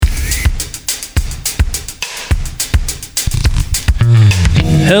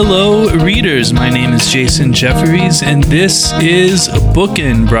Hello, readers. My name is Jason Jefferies, and this is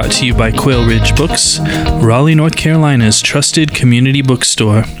Bookin', brought to you by Quail Ridge Books, Raleigh, North Carolina's trusted community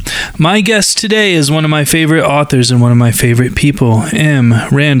bookstore. My guest today is one of my favorite authors and one of my favorite people, M.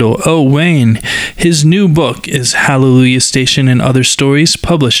 Randall O. Wayne. His new book is Hallelujah Station and Other Stories,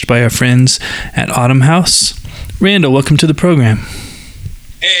 published by our friends at Autumn House. Randall, welcome to the program.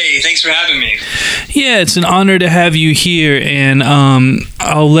 Hey, thanks for having me. Yeah, it's an honor to have you here, and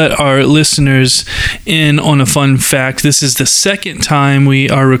I'll let our listeners in on a fun fact. This is the second time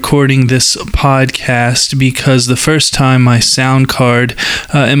we are recording this podcast because the first time my sound card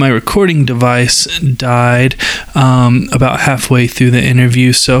and my recording device died about halfway through the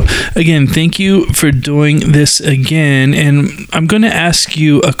interview. So again, thank you for doing this again, and I'm going to ask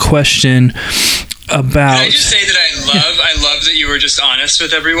you a question about... Can I just say that I love that you were just honest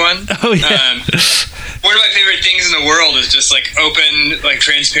with everyone. Oh, yeah. One of my favorite things in the world is just like open, like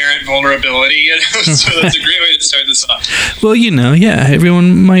transparent vulnerability. You know? So that's a great way to start this off. Well, yeah,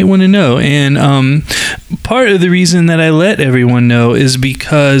 everyone might want to know. And part of the reason that I let everyone know is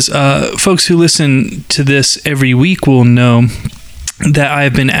because folks who listen to this every week will know that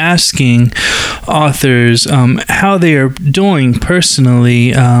I've been asking authors how they are doing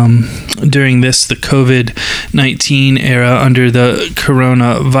personally during the COVID-19 era under the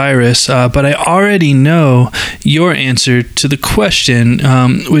coronavirus. But I already know your answer to the question,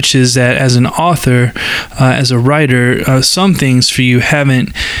 which is that as an author, as a writer, some things for you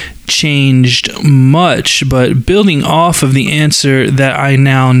haven't changed much. But building off of the answer that I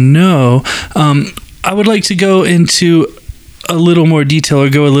now know, I would like to go into a little more detail or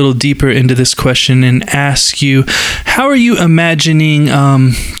go a little deeper into this question and ask you, how are you imagining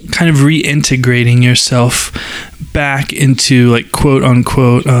kind of reintegrating yourself back into like quote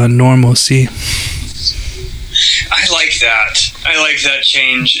unquote normalcy? I like that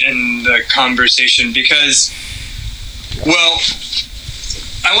change in the conversation because, well,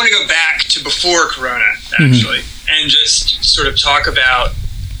 I want to go back to before Corona actually, and just sort of talk about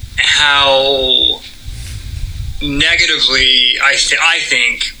how negatively I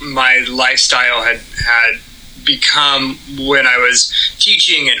think my lifestyle had become when I was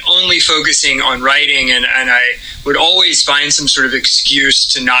teaching and only focusing on writing, and I would always find some sort of excuse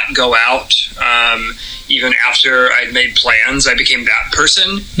to not go out even after I'd made plans. I became that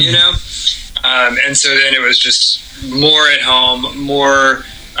person, you know, and so then it was just more at home, more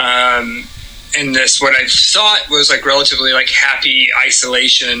in this what I thought was like relatively like happy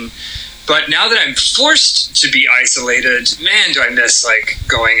isolation. But now that I'm forced to be isolated, man, do I miss like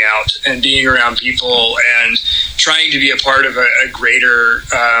going out and being around people and trying to be a part of a greater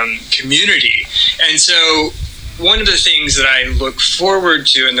community. And so one of the things that I look forward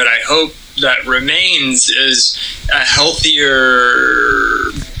to and that I hope that remains is a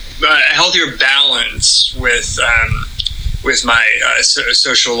healthier balance with my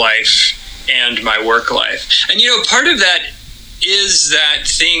social life and my work life. And part of that is that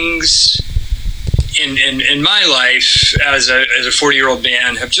things in my life as a 40-year-old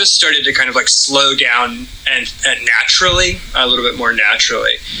man have just started to kind of like slow down and naturally, a little bit more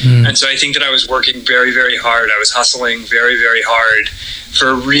naturally. And so I think that I was working very, very hard. I was hustling very, very hard for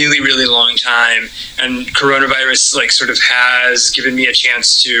a really, really long time. And coronavirus like sort of has given me a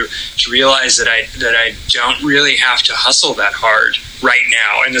chance to realize that I don't really have to hustle that hard right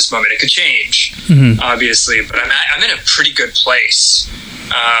now in this moment. It could change, obviously, but I'm in a pretty good place,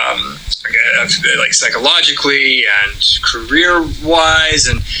 like psychologically and career-wise,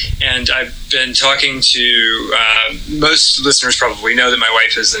 and I've been talking to most listeners probably know that my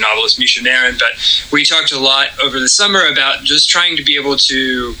wife is the novelist Misha Naran, but we talked a lot over the summer about just trying to be able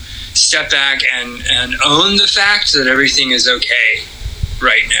to step back and own the fact that everything is okay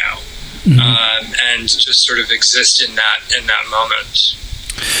right now, and just sort of exist in that moment.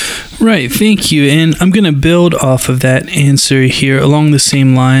 Right, thank you. And I'm going to build off of that answer here along the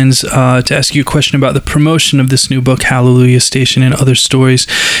same lines to ask you a question about the promotion of this new book, Hallelujah Station and Other Stories.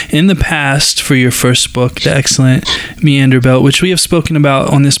 In the past, for your first book, The Excellent Meander Belt, which we have spoken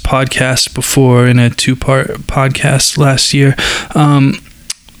about on this podcast before in a 2-part podcast last year,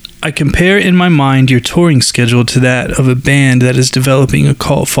 I compare in my mind your touring schedule to that of a band that is developing a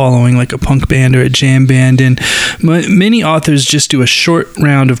cult following, like a punk band or a jam band. And many authors just do a short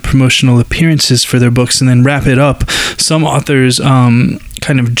round of promotional appearances for their books and then wrap it up. Some authors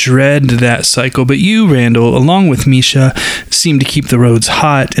kind of dread that cycle, but you, Randall, along with Misha, seem to keep the roads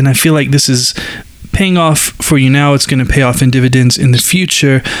hot. And I feel like this is paying off for you now, it's going to pay off in dividends in the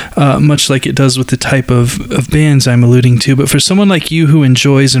future, much like it does with the type of bands I'm alluding to. But for someone like you who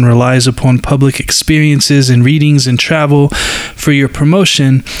enjoys and relies upon public experiences and readings and travel for your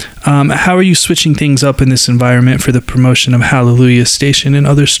promotion, how are you switching things up in this environment for the promotion of Hallelujah Station and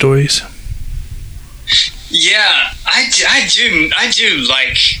other stories? Yeah, I do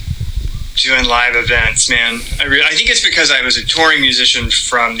like doing live events, man. I think it's because I was a touring musician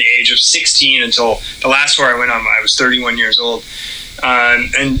from the age of 16 until the last tour I went on. I was 31 years old,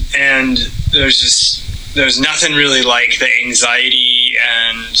 and there's nothing really like the anxiety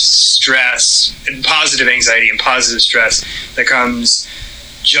and stress, and positive anxiety and positive stress that comes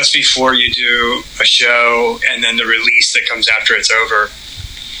just before you do a show, and then the release that comes after it's over.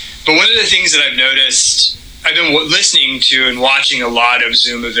 But one of the things that I've noticed, I've been listening to and watching a lot of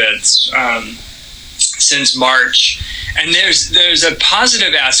Zoom events since March, and there's a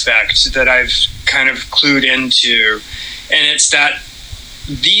positive aspect that I've kind of clued into, and it's that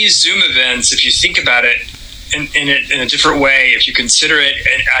these Zoom events, if you think about it in a different way, if you consider it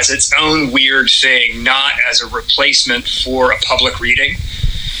as its own weird thing, not as a replacement for a public reading,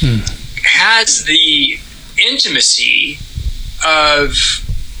 has the intimacy of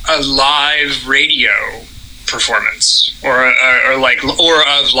a live radio performance or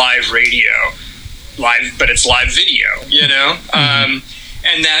of live radio, but it's live video, you know.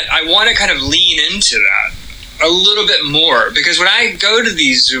 And that I want to kind of lean into that a little bit more, because when I go to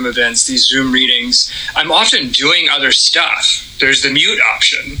these Zoom events, these Zoom readings, I'm often doing other stuff. There's the mute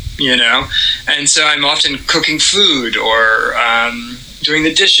option, you know, and so I'm often cooking food or doing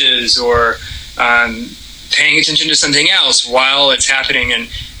the dishes or paying attention to something else while it's happening,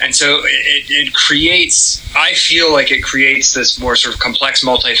 and so it creates, I feel like it creates this more sort of complex,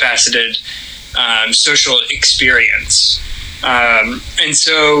 multifaceted social experience. And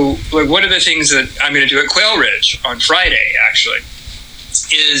so, like, one of the things that I'm going to do at Quail Ridge on Friday, actually,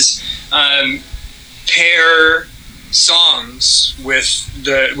 is pair songs with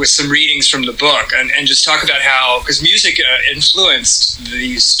some readings from the book, and just talk about how, because music influenced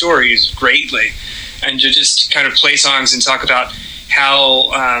these stories greatly, and to just kind of play songs and talk about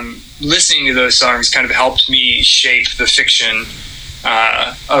how listening to those songs kind of helped me shape the fiction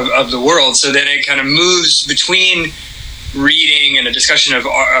of the world, so that it kind of moves between reading and a discussion of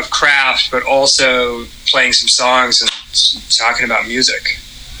craft, but also playing some songs and talking about music.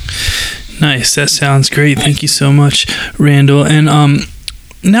 Nice. That sounds great. Thank you so much, Randall. And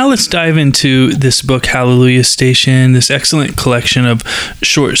now let's dive into this book, Hallelujah Station, this excellent collection of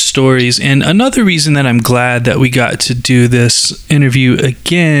short stories. And another reason that I'm glad that we got to do this interview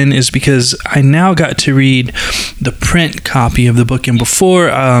again is because I now got to read the print copy of the book. And before,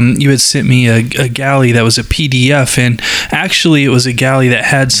 you had sent me a galley that was a PDF, and actually it was a galley that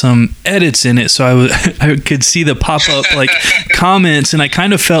had some edits in it, so I could see the pop-up like comments, and I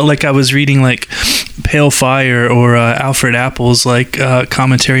kind of felt like I was reading like Pale Fire or Alfred Apple's like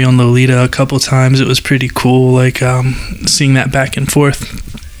commentary on Lolita a couple times. It was pretty cool, like seeing that back and forth.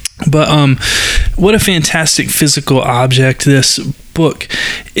 But what a fantastic physical object this book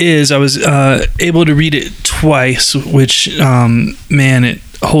is. I was able to read it twice, which man, it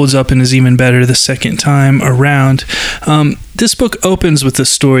holds up and is even better the second time around. This book opens with a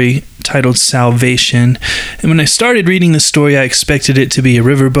story titled Salvation, and when I started reading the story, I expected it to be a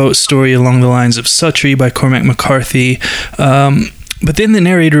riverboat story along the lines of Suttree by Cormac McCarthy. But then the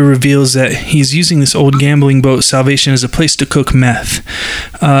narrator reveals that he's using this old gambling boat, Salvation, as a place to cook meth,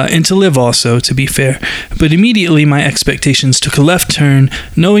 and to live also, to be fair. But immediately my expectations took a left turn.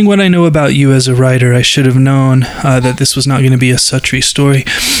 Knowing what I know about you as a writer, I should have known that this was not going to be a Suttree story.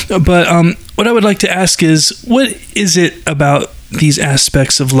 But what I would like to ask is, what is it about these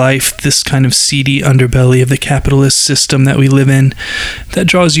aspects of life, this kind of seedy underbelly of the capitalist system that we live in, that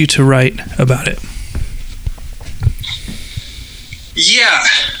draws you to write about it? Yeah.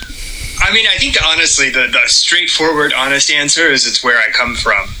 I mean, I think honestly, the straightforward, honest answer is it's where I come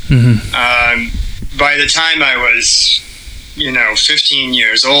from. Mm-hmm. By the time I was, 15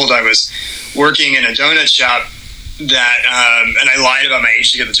 years old, I was working in a donut shop that, and I lied about my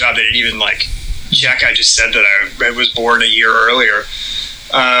age to get the job. They didn't even check. I just said that I was born a year earlier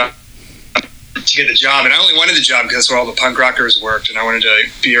to get the job. And I only wanted the job because that's where all the punk rockers worked, and I wanted to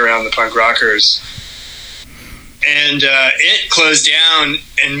be around the punk rockers. And it closed down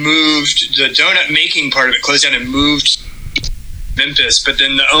and moved, the donut making part of it closed down and moved to Memphis, but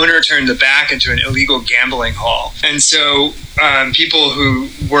then the owner turned the back into an illegal gambling hall. And so people who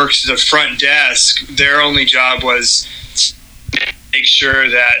worked the front desk, their only job was to make sure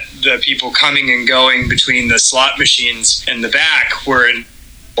that the people coming and going between the slot machines and the back were in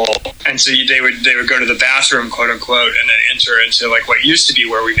and so they would go to the bathroom, quote unquote, and then enter into like what used to be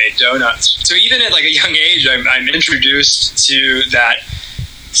where we made donuts. So even at like a young age, I'm introduced to that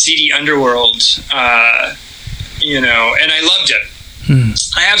seedy underworld, and I loved it.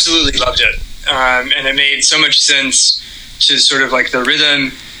 I absolutely loved it, and it made so much sense to sort of like the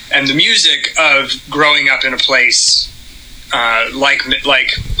rhythm and the music of growing up in a place like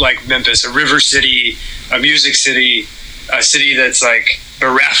Memphis, a river city, a music city, a city that's like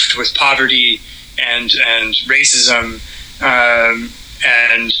bereft with poverty and racism,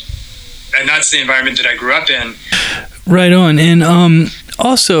 and that's the environment that I grew up in. Right on. And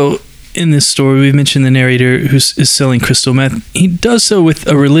also in this story, we mentioned the narrator who is selling crystal meth. He does so with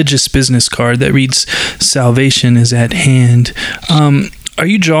a religious business card that reads, "Salvation is at hand." Are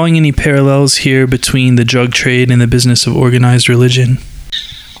you drawing any parallels here between the drug trade and the business of organized religion?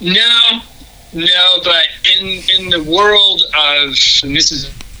 No, but in the world of, and this is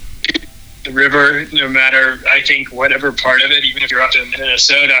the river, no matter, I think, whatever part of it, even if you're up in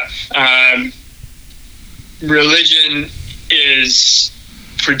Minnesota, religion is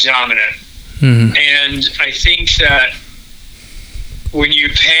predominant. Mm-hmm. And I think that when you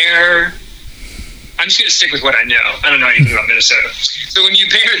pair, I'm just going to stick with what I know. I don't know anything about Minnesota. So when you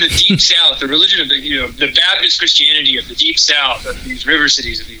pair the Deep South, the religion of the Baptist Christianity of the Deep South, of these river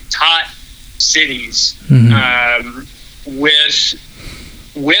cities, of these hot cities, mm-hmm.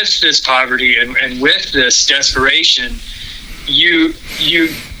 With this poverty and with this desperation, you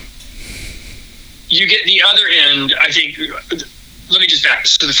get the other end. I think. Let me just back.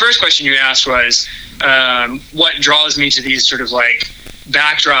 So the first question you asked was, what draws me to these sort of like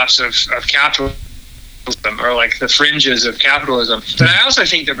backdrops of capitalism, or like the fringes of capitalism? But I also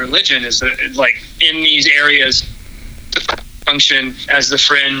think that religion is like in these areas function as a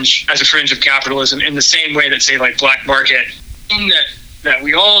fringe of capitalism, in the same way that, say, like black market, that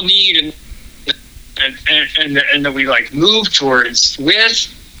we all need and that we like move towards with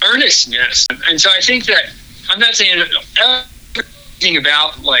earnestness. And so I think that I'm not saying everything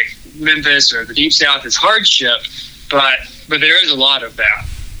about like Memphis or the Deep South is hardship, but there is a lot of that.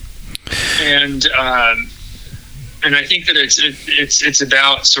 And I think that it's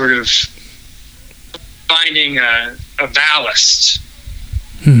about sort of finding a ballast,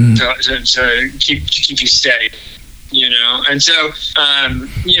 mm-hmm. to keep you steady, And so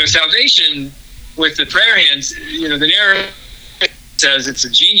salvation with the prayer hands, the narrative says it's a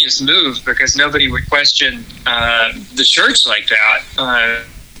genius move because nobody would question the church like that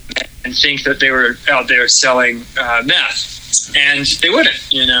and think that they were out there selling meth, and they wouldn't,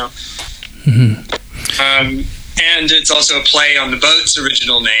 Mm-hmm. And it's also a play on the boat's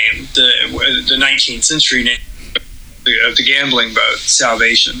original name, the 19th century name of the gambling boat,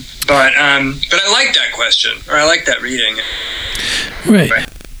 Salvation. But I like that question, or I like that reading. Right.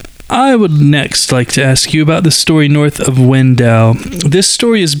 I would next like to ask you about the story North of Wendell. This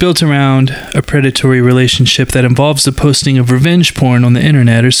story is built around a predatory relationship that involves the posting of revenge porn on the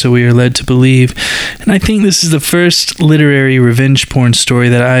internet, or so we are led to believe. And I think this is the first literary revenge porn story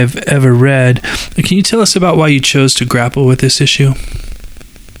that I've ever read. Can you tell us about why you chose to grapple with this issue?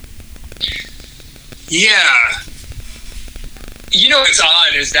 Yeah. What's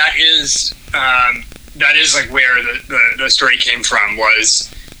odd is that is like where the story came from, was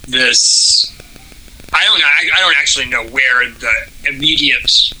this. I don't actually know where the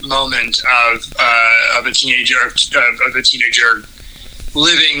immediate moment of a teenager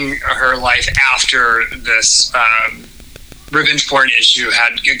living her life after this revenge porn issue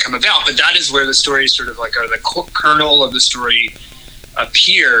had come about, but that is where the story sort of like, or the kernel of the story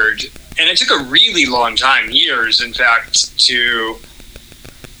appeared, and it took a really long time, years in fact, to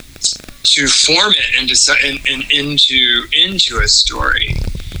form it into a story.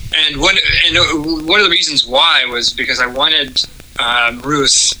 And one of the reasons why was because I wanted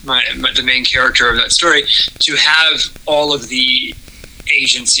Ruth, the main character of that story, to have all of the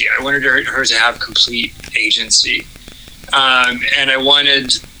agency. I wanted her to have complete agency, and I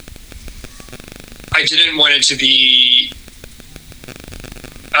didn't want it to be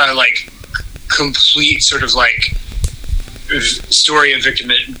like complete sort of like story of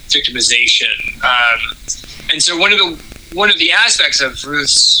victimization. And so one of the aspects of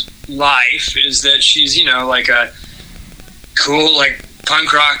Ruth's life is that she's, like a cool, like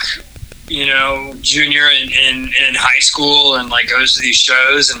punk rock, junior in high school, and like goes to these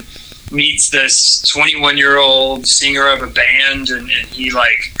shows and meets this 21-year-old singer of a band, and he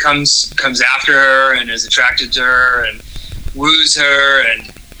like comes after her and is attracted to her and woos her, and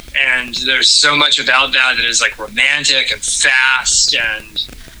and there's so much about that is like romantic and fast and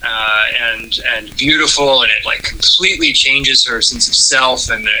beautiful, and it like completely changes her sense of self,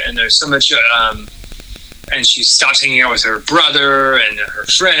 and there's so much and she stops hanging out with her brother and her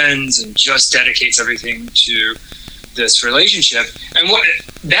friends and just dedicates everything to this relationship. And what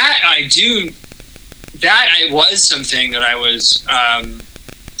that was something that I was kind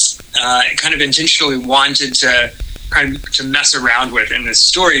of intentionally wanted to to mess around with in this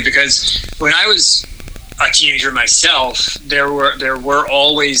story, because when I was a teenager myself, there were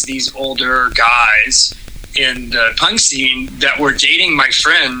always these older guys in the punk scene that were dating my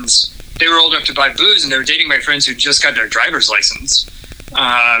friends. They were old enough to buy booze, and they were dating my friends who just got their driver's license.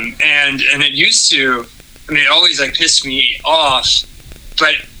 And it used to, it always like pissed me off,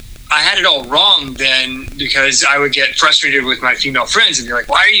 but I had it all wrong then, because I would get frustrated with my female friends and be like,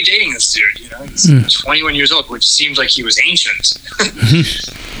 why are you dating this dude? He's 21 years old, which seems like he was ancient.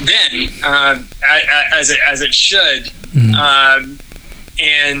 Then, as it should,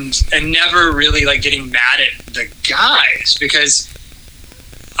 and never really like getting mad at the guys, because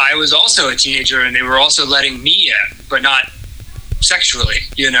I was also a teenager and they were also letting me in, but not sexually,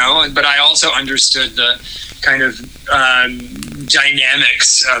 but I also understood the kind of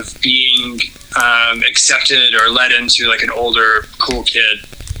dynamics of being accepted or led into like an older cool kid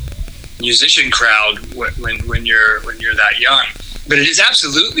musician crowd when you're that young. But it is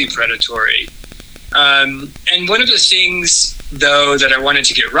absolutely predatory. And one of the things though that I wanted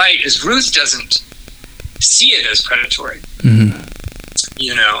to get right is Ruth doesn't see it as predatory. Mm-hmm.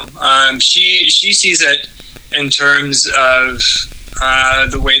 She sees it in terms of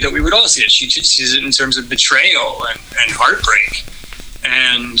the way that we would all see it. She sees it in terms of betrayal and heartbreak,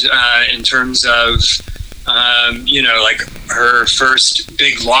 and in terms of like her first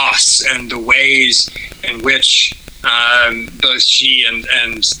big loss, and the ways in which both she and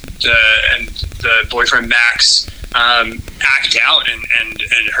the boyfriend Max act out and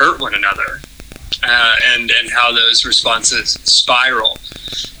hurt one another, and how those responses spiral.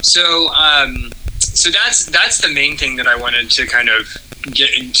 So that's the main thing that I wanted to kind of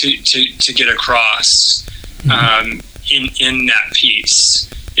get across in that piece,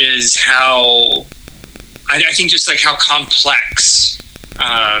 is how I think just like how complex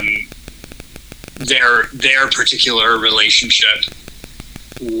their particular relationship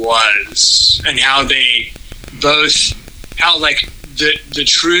was, and how they both, how like the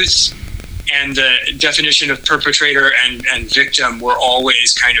truth and the definition of perpetrator and victim were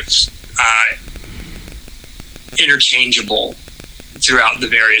always kind of interchangeable throughout the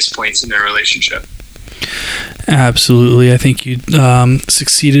various points in their relationship. Absolutely. I think you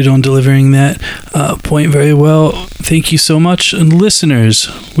succeeded on delivering that point very well. Thank you so much. And listeners,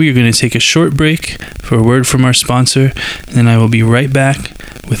 we are going to take a short break for a word from our sponsor, and then I will be right back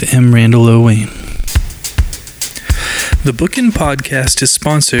with M. Randall Owain. The Bookin' Podcast is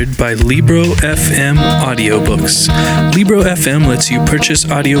sponsored by Libro FM Audiobooks. Libro FM lets you purchase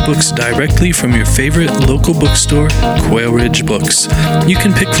audiobooks directly from your favorite local bookstore, Quail Ridge Books. You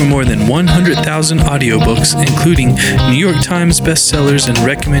can pick from more than 100,000 audiobooks, including New York Times bestsellers and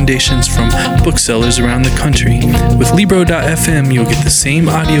recommendations from booksellers around the country. With Libro.fm, you'll get the same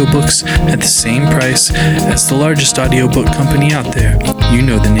audiobooks at the same price as the largest audiobook company out there. You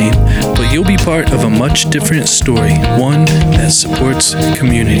know the name, but you'll be part of a much different story, one that supports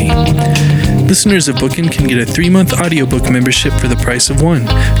community. Listeners of Bookin' can get a 3-month audiobook membership for the price of one.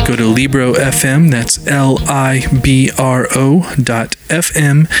 Go to Libro FM, that's LIBRO.FM,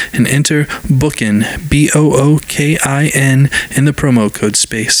 and enter Bookin, BOOKIN, in the promo code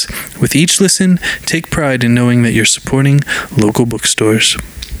space. With each listen, take pride in knowing that you're supporting local bookstores.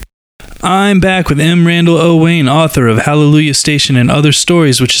 I'm back with M. Randall Owain, author of Hallelujah Station and Other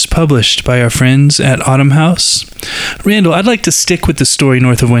Stories, which is published by our friends at Autumn House. Randall, I'd like to stick with the story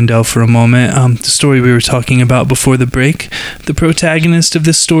North of Wendell for a moment, the story we were talking about before the break. The protagonist of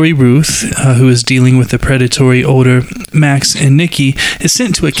this story, Ruth, who is dealing with the predatory older Max and Nikki, is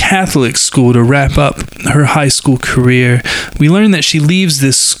sent to a Catholic school to wrap up her high school career. We learn that she leaves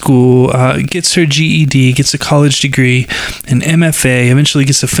this school, gets her GED, gets a college degree, an MFA, eventually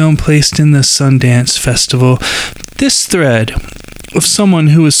gets a film placed in the Sundance Festival. This thread of someone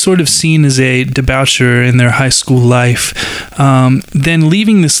who was sort of seen as a debaucher in their high school life, then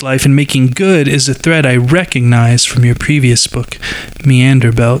leaving this life and making good, is a thread I recognize from your previous book,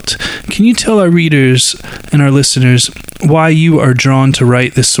 Meander Belt. Can you tell our readers and our listeners why you are drawn to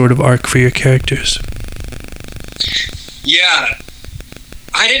write this sort of arc for your characters? Yeah,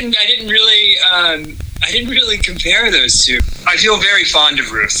 I didn't really compare those two. I feel very fond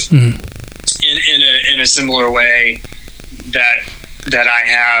of Ruth in a similar way that I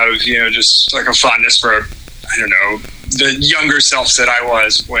have, just like a fondness for, I don't know, the younger self that I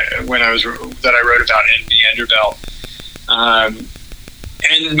was when I wrote about in Neanderthal.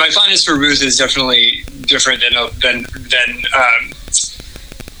 And my fondness for Ruth is definitely different than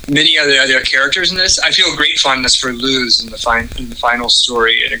many other characters in this. I feel a great fondness for Luz in the final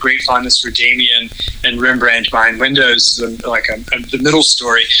story, and a great fondness for Damien and Rembrandt Behind Windows, the middle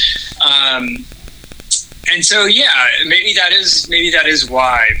story. And so, yeah, maybe that is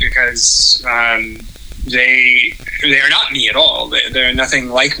why, because they are not me at all. They're nothing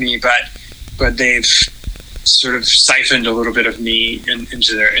like me, but they've sort of siphoned a little bit of me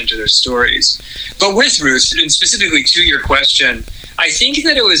into their stories. But with Ruth, and specifically to your question, I think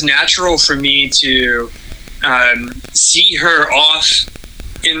that it was natural for me to see her off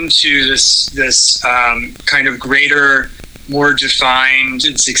into this kind of greater, more defined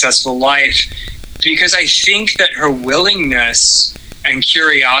and successful life, because I think that her willingness and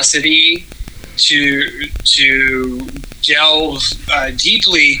curiosity to delve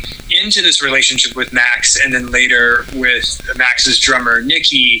deeply into this relationship with Max, and then later with Max's drummer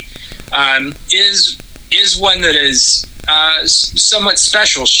Nikki, is one that is somewhat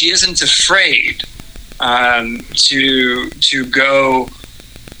special. She isn't afraid to go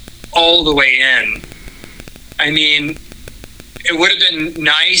all the way in. I mean, it would have been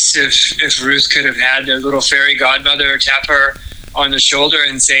nice if Ruth could have had a little fairy godmother tap her on the shoulder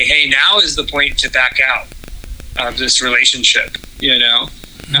and say, "Hey, now is the point to back out of this relationship,"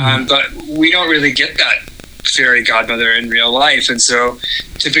 Mm-hmm. But we don't really get that fairy godmother in real life, and so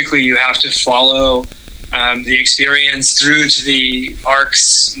typically you have to follow the experience through to the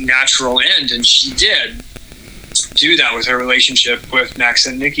arc's natural end, and she did do that with her relationship with Max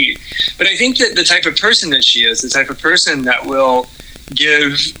and Nikki. But I think that the type of person that she is, the type of person that will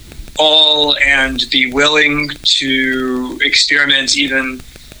give all and be willing to experiment even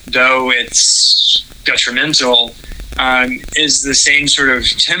though it's detrimental, is the same sort of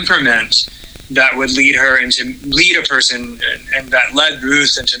temperament that would lead a person, and that led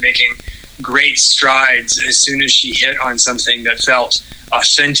Ruth into making great strides as soon as she hit on something that felt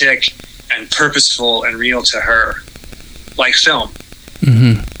authentic and purposeful and real to her, like film.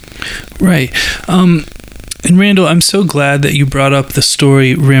 Mm-hmm. Right. And Randall, I'm so glad that you brought up the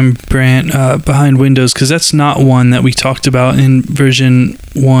story Rembrandt Behind Windows, because that's not one that we talked about in version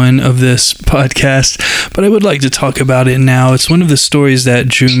 1 of this podcast, but I would like to talk about it now. It's one of the stories that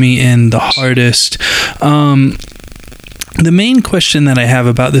drew me in the hardest. The main question that I have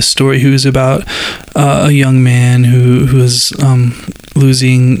about this story, who is about a young man who is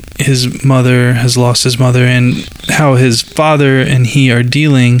losing his mother, has lost his mother, and how his father and he are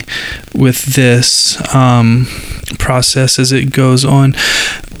dealing with this process as it goes on.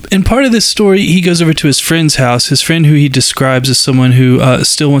 In part of this story, he goes over to his friend's house, his friend who he describes as someone who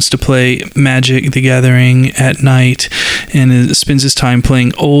still wants to play Magic the Gathering at night, and spends his time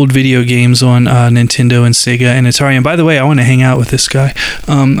playing old video games on Nintendo and Sega and Atari. And by the way, I want to hang out with this guy.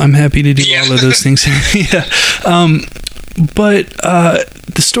 I'm happy to do all of those things. Yeah. But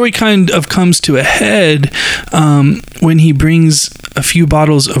the story kind of comes to a head when he brings a few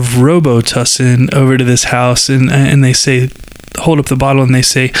bottles of Robitussin over to this house, and they say, hold up the bottle, and they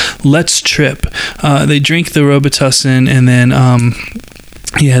say, "Let's trip." They drink the Robitussin, and then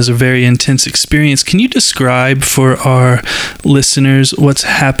he has a very intense experience. Can you describe for our listeners what's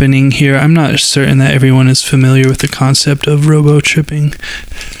happening here? I'm not certain that everyone is familiar with the concept of robo-tripping.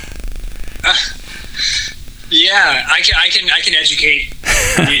 Yeah, I can educate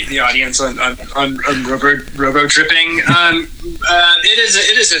the audience on robo tripping.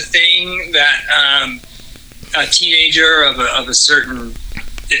 It is a thing that a teenager of a certain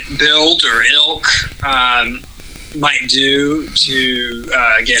build or ilk might do to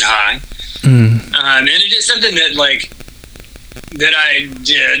get high, and it is something that I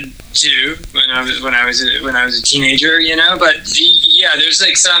did do when I was a teenager, But yeah, there's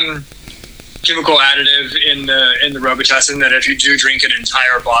like some chemical additive in the Robitussin that if you do drink an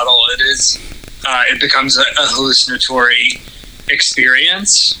entire bottle, it becomes a hallucinatory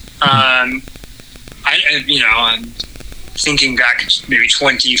experience. I'm thinking back maybe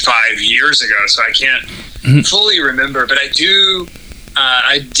 25 years ago, so I can't fully remember, but I do.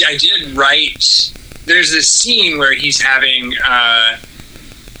 I did write. There's this scene where he's having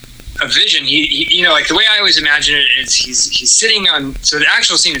a vision. He like the way I always imagine it is he's sitting on. So the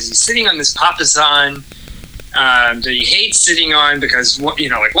actual scene is he's sitting on this papasan that he hates sitting on because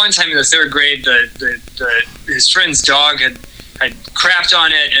like one time in the third grade, his friend's dog had crapped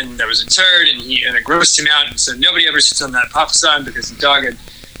on it, and there was a turd, and it grossed him out, and so nobody ever sits on that papasan because the dog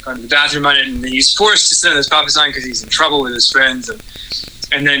gone to the bathroom on it, and then he's forced to sit on this papa sign because he's in trouble with his friends,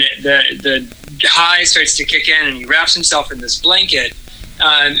 and then the high starts to kick in, and he wraps himself in this blanket,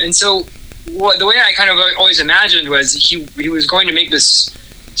 and so the way I kind of always imagined was he was going to make this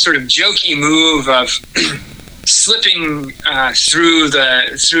sort of jokey move of slipping through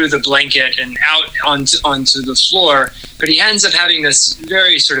the blanket and out onto the floor, but he ends up having this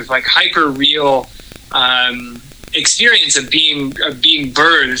very sort of like hyper real experience of being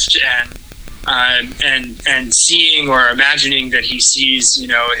birthed and seeing or imagining that he sees, you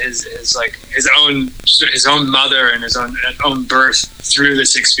know, his own mother and his own birth through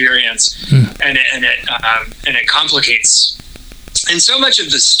this experience, and it complicates. And so much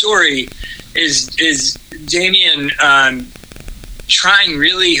of the story is Damien trying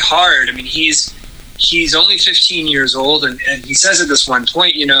really hard. I mean, he's only 15 years old, and he says at this one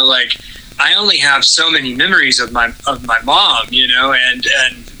point, you know, like, I only have so many memories of my mom, you know, and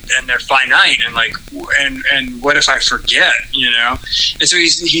they're finite, and like, and what if I forget, you know? And so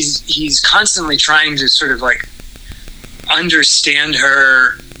he's constantly trying to sort of like understand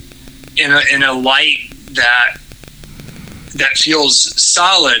her in a light that feels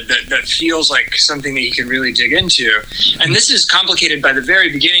solid, that feels like something that he can really dig into. And this is complicated by the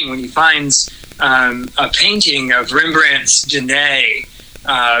very beginning when he finds a painting of Rembrandt's Danae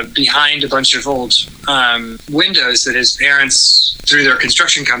behind a bunch of old windows that his parents, through their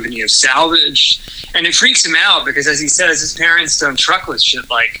construction company, have salvaged. And it freaks him out because, as he says, his parents don't truck with shit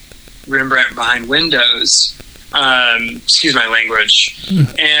like Rembrandt behind windows. Excuse my language.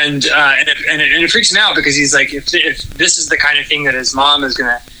 And it freaks him out because he's like, if this is the kind of thing that his mom is going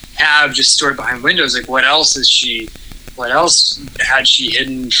to have just stored behind windows, like what else had she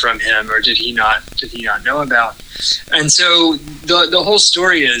hidden from him, or did he not know about? And so the whole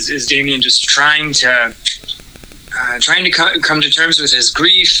story is Damien just trying to come to terms with his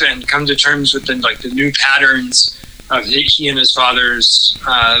grief and come to terms with the new patterns of he and his father's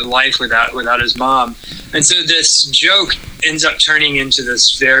life without his mom. And so this joke ends up turning into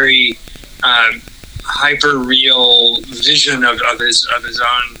this very hyper real vision of his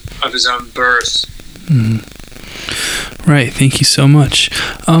own birth. Right. Thank you so much.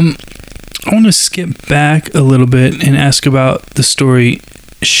 I want to skip back a little bit and ask about the story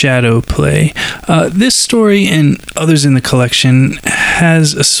Shadow Play. This story and others in the collection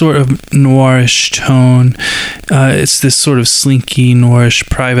has a sort of noirish tone. It's this sort of slinky, noirish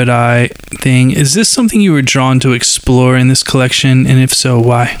private eye thing. Is this something you were drawn to explore in this collection, and if so,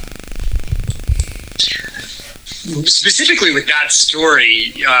 why? Specifically with that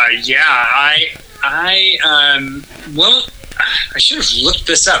story, I should have looked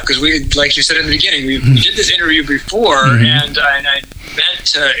this up because we, like you said in the beginning, we did this interview before, and I meant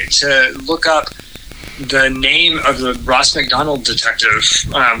to look up the name of the Ross Macdonald detective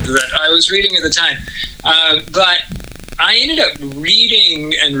that I was reading at the time. But I ended up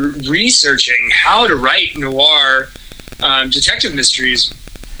reading and researching how to write noir detective mysteries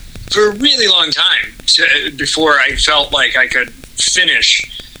for a really long time before I felt like I could finish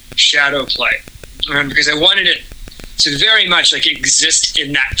Shadow Play, because I wanted it to very much like exist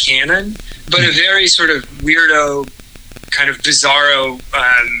in that canon, but a very sort of weirdo, kind of bizarro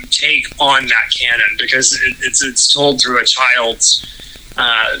take on that canon, because it's told through a child's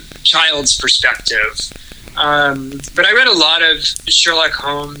perspective. But I read a lot of Sherlock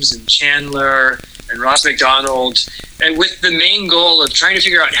Holmes and Chandler and Ross Macdonald, and with the main goal of trying to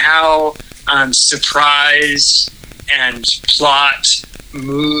figure out how surprise and plot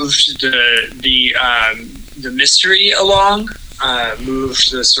moved the mystery along,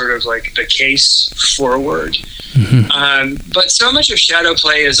 moved the sort of like the case forward. But so much of Shadow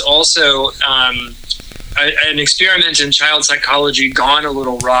Play is also an experiment in child psychology gone a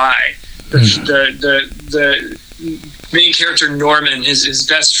little awry. The main character Norman, his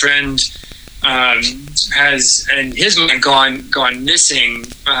best friend, has in his mind gone missing,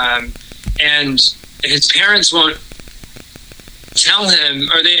 and his parents won't tell him,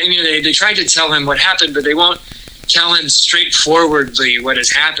 or they tried to tell him what happened, but they won't tell him straightforwardly what has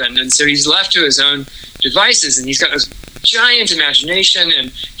happened. And so he's left to his own devices, and he's got this giant imagination,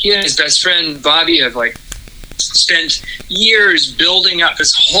 and he and his best friend Bobby have like spent years building up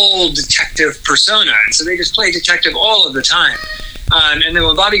this whole detective persona, and so they just play detective all of the time. And then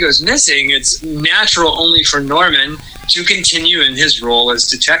when Bobby goes missing, it's natural only for Norman to continue in his role as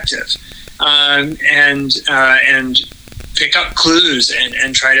detective, and pick up clues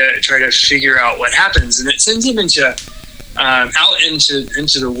and try to figure out what happens. And it sends him out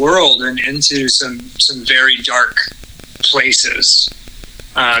into the world and into some very dark places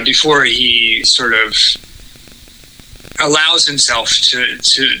before he sort of allows himself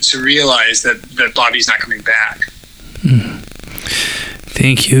to realize that Bobby's not coming back.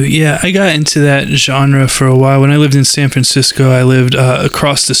 Thank you. Yeah, I got into that genre for a while. When I lived in San Francisco, I lived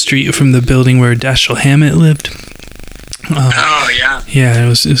across the street from the building where Dashiell Hammett lived. Oh, yeah. Yeah, it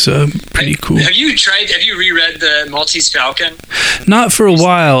was pretty cool. Have you reread The Maltese Falcon? Not for a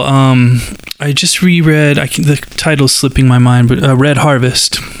while. I just reread, the title's slipping my mind, but Red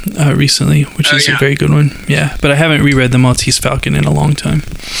Harvest recently, which is a very good one. Yeah, but I haven't reread The Maltese Falcon in a long time.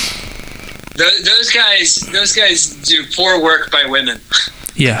 Those guys do poor work by women.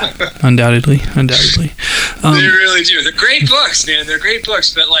 Yeah, undoubtedly. They really do. They're great books, man. They're great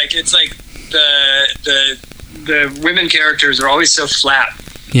books, but like it's like the women characters are always so flat.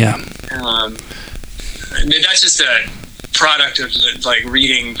 Yeah. I mean, that's just a product of like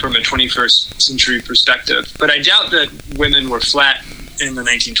reading from a 21st century perspective. But I doubt that women were flat in the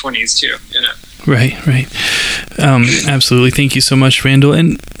 1920s too. You know. Right. Absolutely. Thank you so much, Randall.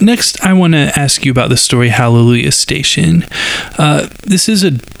 And next, I want to ask you about the story Hallelujah Station. This is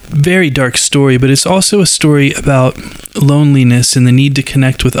a very dark story, but it's also a story about loneliness and the need to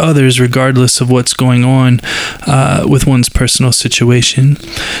connect with others regardless of what's going on with one's personal situation.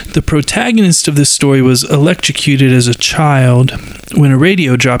 The protagonist of this story was electrocuted as a child when a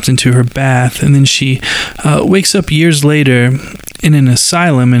radio dropped into her bath, and then she wakes up years later in an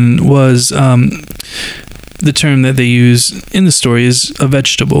asylum and was, the term that they use in the story is a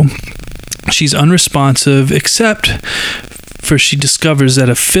vegetable. She's unresponsive, except for she discovers that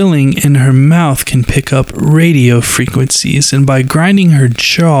a filling in her mouth can pick up radio frequencies, and by grinding her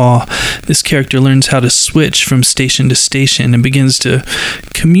jaw, this character learns how to switch from station to station and begins to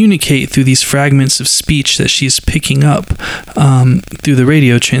communicate through these fragments of speech that she's picking up through the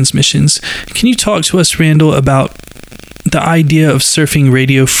radio transmissions. Can you talk to us, Randall, about the idea of surfing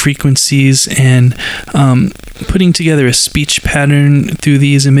radio frequencies and putting together a speech pattern through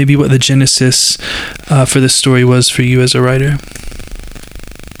these, and maybe what the genesis for this story was for you as a writer?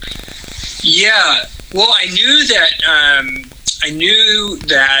 Yeah, well, I knew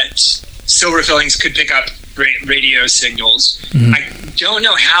that silver fillings could pick up radio signals. Mm-hmm. I don't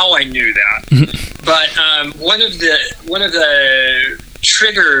know how I knew that, mm-hmm. but one of the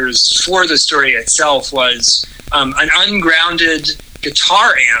triggers for the story itself was an ungrounded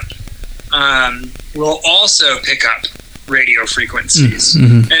guitar amp will also pick up radio frequencies,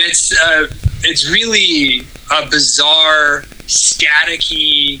 mm-hmm. and it's really a bizarre,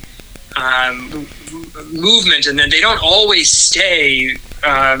 staticky movement, and then they don't always stay.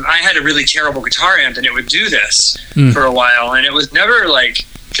 I had a really terrible guitar amp, and it would do this for a while, and it was never like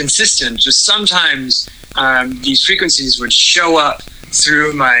consistent. Just sometimes these frequencies would show up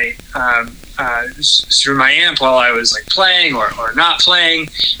through my amp while I was like playing or not playing,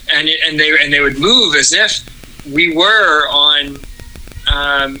 and they would move as if we were on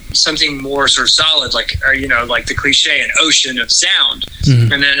something more sort of solid, like like the cliche, an ocean of sound.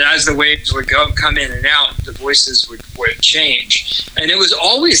 Mm-hmm. And then as the waves would come in and out, the voices would change, and it was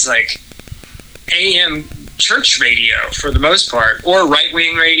always like AM church radio for the most part, or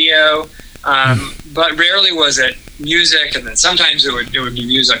right-wing radio, but rarely was it music, and then sometimes it would be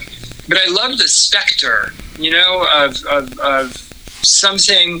music. But I love the specter, of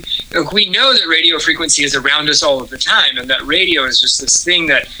something. Look, we know that radio frequency is around us all of the time, and that radio is just this thing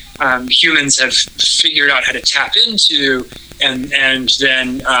that humans have figured out how to tap into and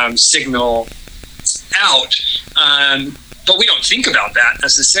then signal out. But we don't think about that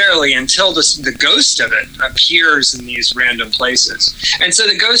necessarily until the ghost of it appears in these random places. And so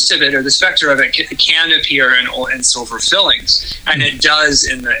the ghost of it, or the specter of it, can appear in silver fillings, and it does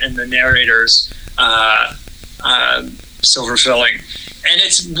in the narrator's silver filling. And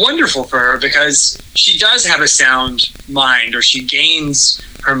it's wonderful for her because she does have a sound mind, or she gains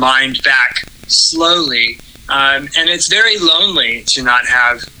her mind back slowly. And it's very lonely to not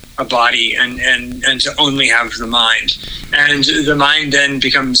have a body and to only have the mind. And the mind then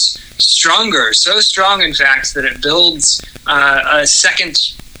becomes stronger, so strong in fact that it builds a second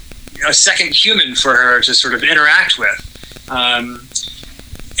human for her to sort of interact with. And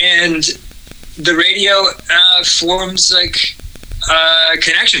the radio forms like a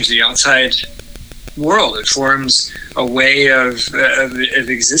connection to the outside world. It forms a way of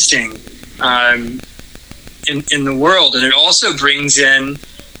existing in the world, and it also brings in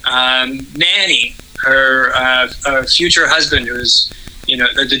Manny, her future husband, who is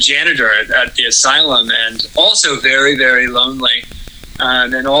the janitor at the asylum, and also very, very lonely,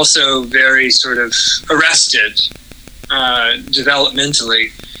 and also very sort of arrested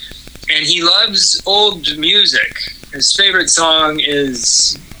developmentally. And he loves old music. His favorite song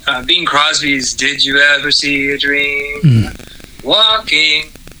is Bing Crosby's "Did You Ever See a Dream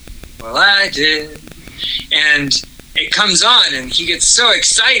Walking?" Well, I did. And it comes on, and he gets so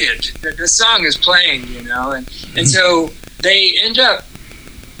excited that the song is playing, and so they end up,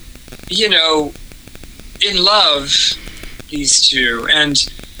 in love, these two, and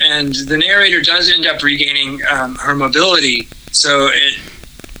the narrator does end up regaining her mobility, so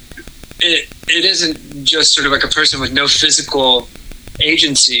it isn't just sort of like a person with no physical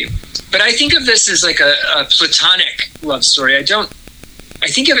agency. But I think of this as like a platonic love story. I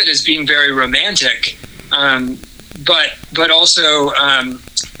think of it as being very romantic, but also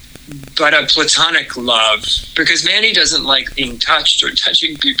but a platonic love, because Manny doesn't like being touched or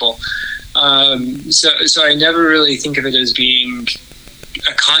touching people. So I never really think of it as being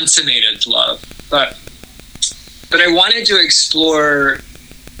a consummated love, but I wanted to explore.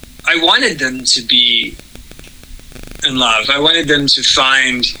 I wanted them to be in love. I wanted them to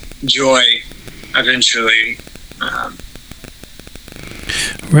find joy eventually.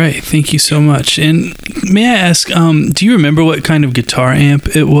 Right. Thank you so much. And may I ask, do you remember what kind of guitar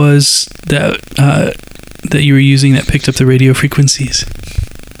amp it was that you were using that picked up the radio frequencies?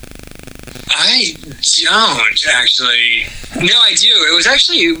 I don't actually. No, I do. It was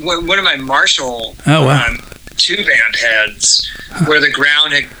actually one of my Marshall tube amp heads, where the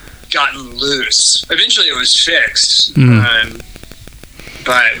ground had gotten loose. Eventually, it was fixed by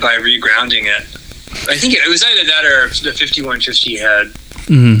regrounding it. I think it was either that or the 5150 head.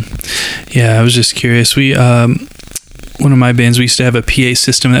 Yeah, I was just curious. We one of my bands, we used to have a PA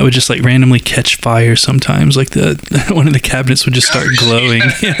system that would just like randomly catch fire sometimes. Like one of the cabinets would just start glowing.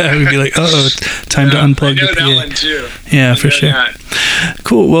 Yeah, we'd be like, time to unplug the PA. I know that one too. Yeah, for sure. That.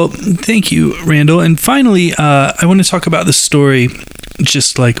 Cool. Well, thank you, Randall. And finally, I want to talk about the story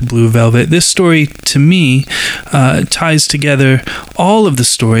Just Like Blue Velvet. This story, to me, ties together all of the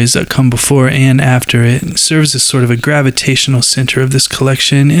stories that come before and after it, and serves as sort of a gravitational center of this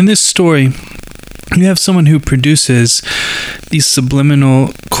collection. In this story, you have someone who produces these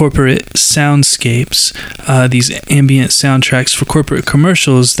subliminal corporate soundscapes, these ambient soundtracks for corporate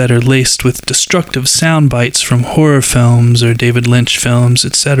commercials that are laced with destructive sound bites from horror films or David Lynch films,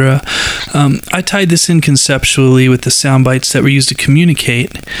 etc. I tied this in conceptually with the sound bites that were used to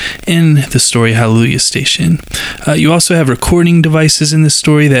communicate in the story Hallelujah Station. You also have recording devices in this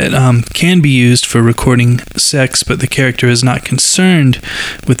story that can be used for recording sex, but the character is not concerned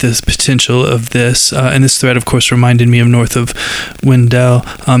with the potential of this. And this thread, of course, reminded me of North of Wendell.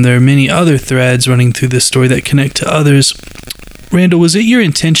 There are many other threads running through this story that connect to others. Randall, was it your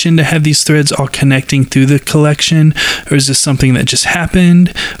intention to have these threads all connecting through the collection, or is this something that just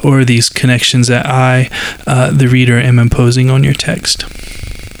happened, or are these connections that I, the reader, am imposing on your text?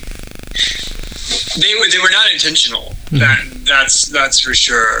 They were not intentional. That's for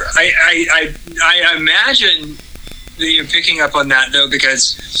sure. I imagine that you're picking up on that, though,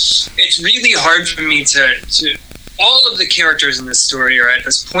 because it's really hard for me to all of the characters in this story are at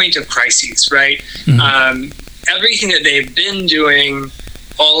this point of crises, right? Everything that they've been doing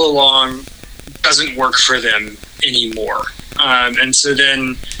all along doesn't work for them anymore, and so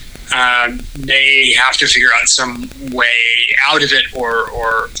then they have to figure out some way out of it or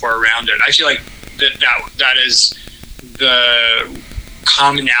around it. I feel like that is the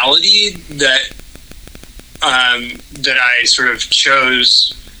commonality that I sort of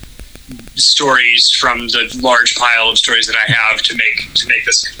chose stories from the large pile of stories that I have to make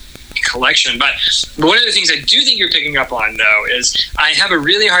this collection. But one of the things I do think you're picking up on, though, is I have a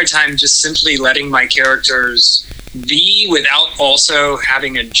really hard time just simply letting my characters be without also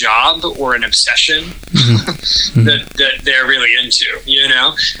having a job or an obsession that they're really into,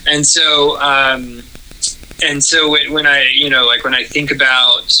 and so when I when I think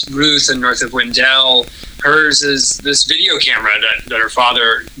about Ruth and North of Wendell, hers is this video camera that her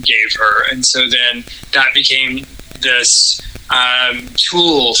father gave her, and so then that became this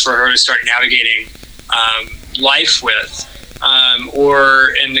tool for her to start navigating life with.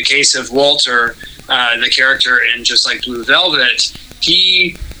 Or in the case of Walter, the character in Just Like Blue Velvet,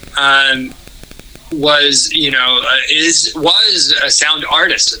 he was a sound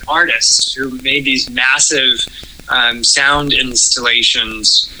artist, an artist who made these massive sound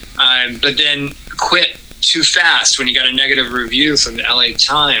installations, but then quit too fast when he got a negative review from the LA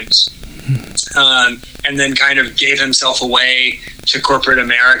Times, and then kind of gave himself away to corporate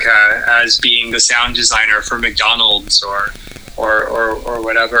America as being the sound designer for McDonald's or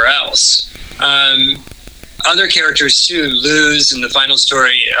whatever else. Other characters too. Luz in the final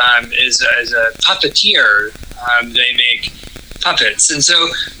story is a puppeteer. They make puppets, and so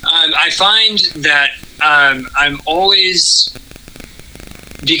I find that I'm always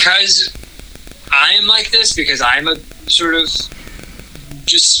because I am like this, because I'm a sort of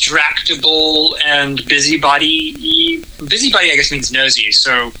distractible and busybody, I guess means nosy.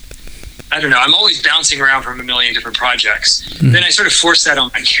 So I don't know, I'm always bouncing around from a million different projects. Then I sort of force that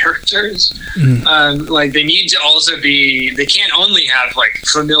on my characters. Like they need to also be, they can't only have like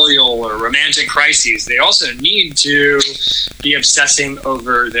familial or romantic crises. They also need to be obsessing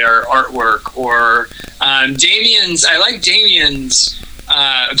over their artwork or Damien's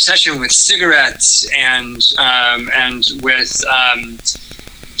obsession with cigarettes and with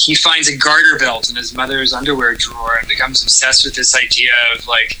he finds a garter belt in his mother's underwear drawer and becomes obsessed with this idea of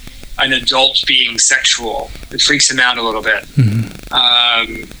like an adult being sexual. It freaks him out a little bit.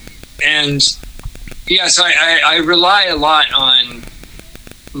 And yeah, so I rely a lot on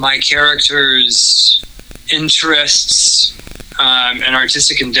my characters' interests and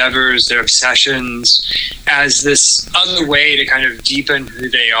artistic endeavors, their obsessions, as this other way to kind of deepen who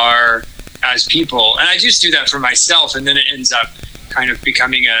they are as people. And I just do that for myself, and then it ends up kind of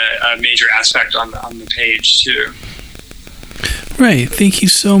becoming a major aspect on the page too. Right. Thank you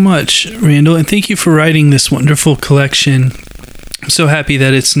so much, Randall, and thank you for writing this wonderful collection. I'm so happy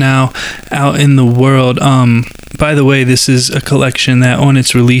that it's now out in the world. By the way, this is a collection that on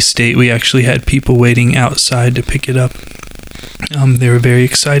its release date, we actually had people waiting outside to pick it up. They were very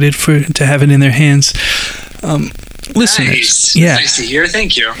excited to have it in their hands. Listeners, nice. Yeah, nice to hear.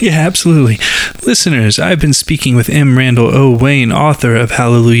 Thank you. Yeah, absolutely. Listeners, I've been speaking with M. Randall O. Wayne, author of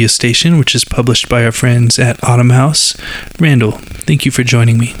Hallelujah Station, which is published by our friends at Autumn House. Randall, thank you for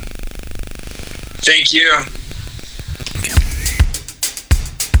joining me. Thank you.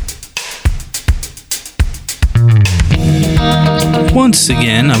 Once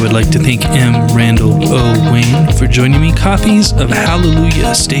again, I would like to thank M. Randall O. Wayne for joining me. Copies of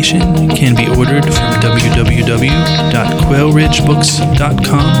Hallelujah Station can be ordered from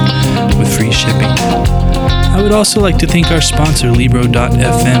www.quailridgebooks.com with free shipping. I would also like to thank our sponsor,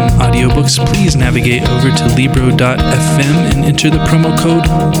 Libro.fm Audiobooks. Please navigate over to Libro.fm and enter the promo code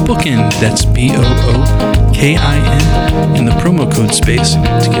BOOKIN, that's BOOKIN, in the promo code space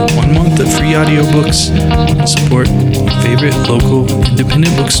to get 1 month of free audiobooks and support your favorite local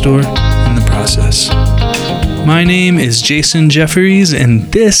independent bookstore in the process. My name is Jason Jefferies,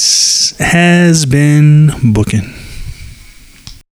 and this has been Bookin'.